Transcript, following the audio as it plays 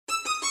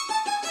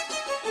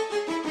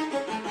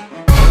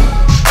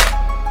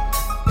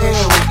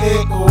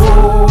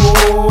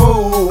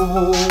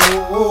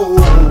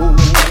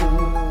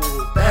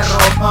Perro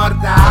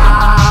Mordaz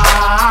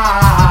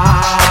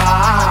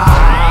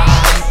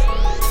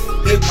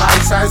y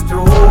Paisa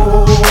strum.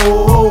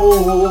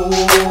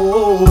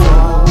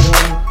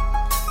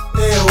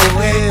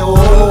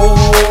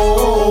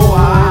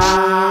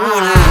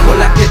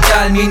 Hola, ¿qué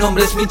tal? Mi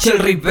nombre es Michel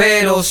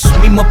Riveros,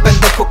 mismo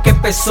pendejo que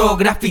empezó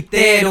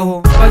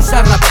grafitero,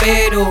 Paisa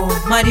rapero,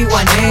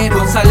 marihuanero,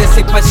 González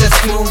y Paisa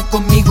strum,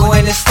 conmigo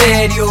en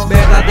estéreo.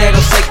 Verdadero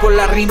psycho,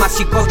 la rima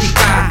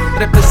psicótica.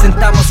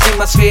 Representamos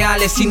rimas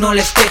reales y no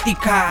la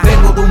estética.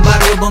 Vengo de un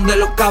barrio donde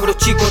los cabros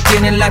chicos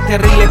tienen la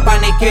terrible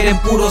pana y quieren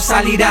puro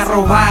salir a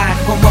robar.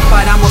 ¿Cómo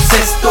paramos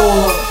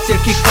esto? Si el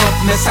hip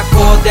hop me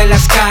sacó de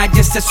las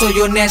calles, te soy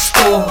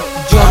honesto,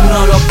 yo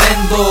no lo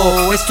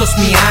vendo, esto es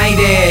mi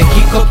aire.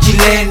 Hip hop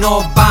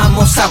chileno,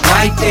 vamos a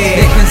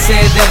guaite. Déjense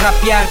de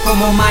rapear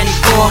como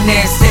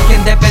maricones,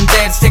 dejen de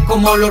venderse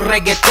como los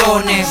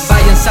reggaetones.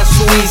 Váyanse a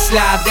su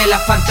isla de la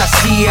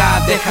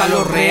fantasía,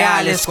 déjalos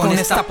reales con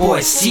esta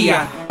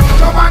poesía.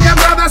 Yo María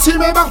Andrade, así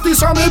me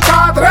bautizó mi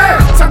padre.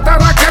 Santa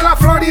Raquel, la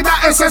Florida,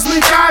 esa es mi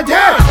calle.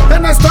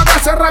 En esto de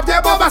hacer rap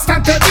llevo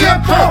bastante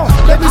tiempo.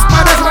 De mis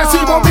padres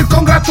recibo mil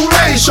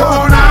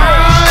congratulations.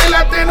 Ay,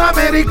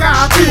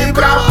 Latinoamérica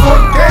vibra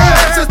porque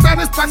se están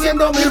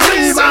expandiendo mis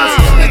rimas.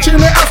 De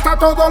Chile hasta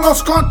todos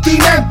los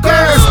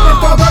continentes,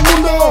 por todo el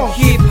mundo.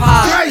 Hip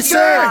hop Crazy,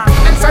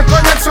 el psycho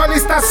y el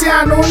solista se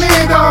han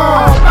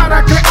unido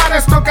para crear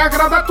esto que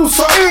agrada a tus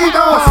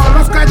oídos.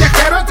 Los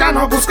callejeros ya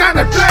no buscan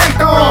el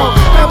pleito,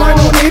 deben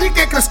unir y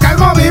que crezca el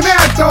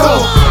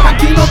movimiento.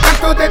 Aquí no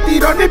canto de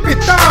tiro ni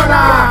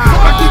pistola,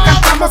 aquí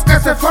cantamos que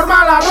se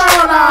forma la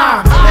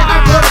rola. ¿Te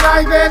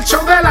acuerdas del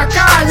show de la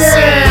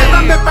calle,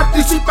 donde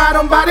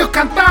participaron varios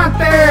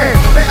cantantes?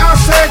 Te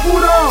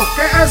aseguro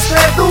que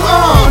este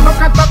dúo no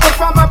canta por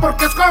fama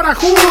porque es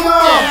corajudo.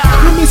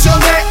 Mi misión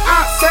de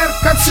hacer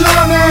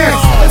canciones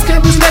es que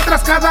mis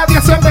letras cada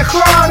día sean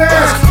mejores.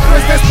 No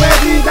es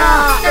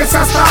despedida, es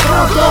hasta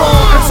pronto.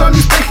 El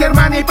solista y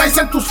Germán y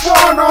Paisa en tus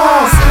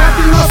fonos.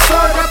 Latino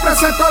soy,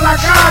 represento la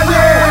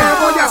calle.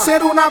 Voy a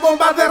hacer una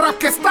bomba de rap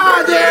que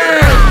estalle.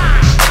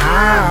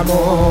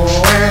 Amo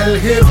el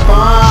hip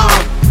hop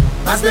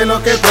más de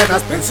lo que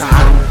puedas pensar.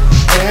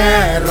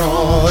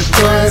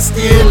 Derrocho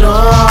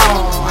estilo,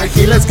 hay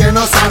giles que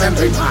no saben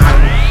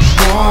rimar.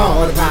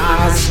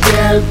 Mordaz y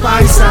el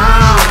Paisa,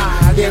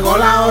 llegó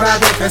la hora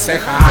de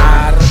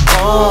festejar.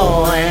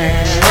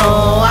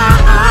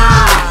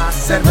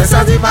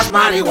 Cervezas y más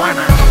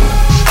marihuana.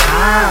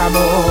 Amo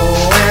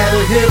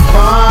el hip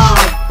hop,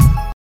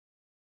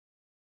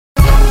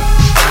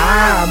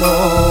 amo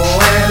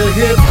el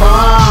hip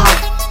hop.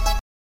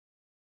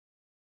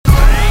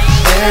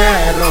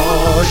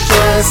 Derrocho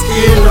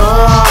estilo,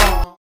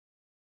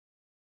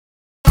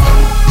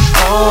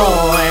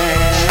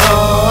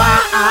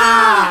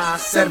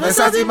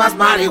 cervezas y más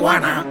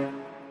marihuana.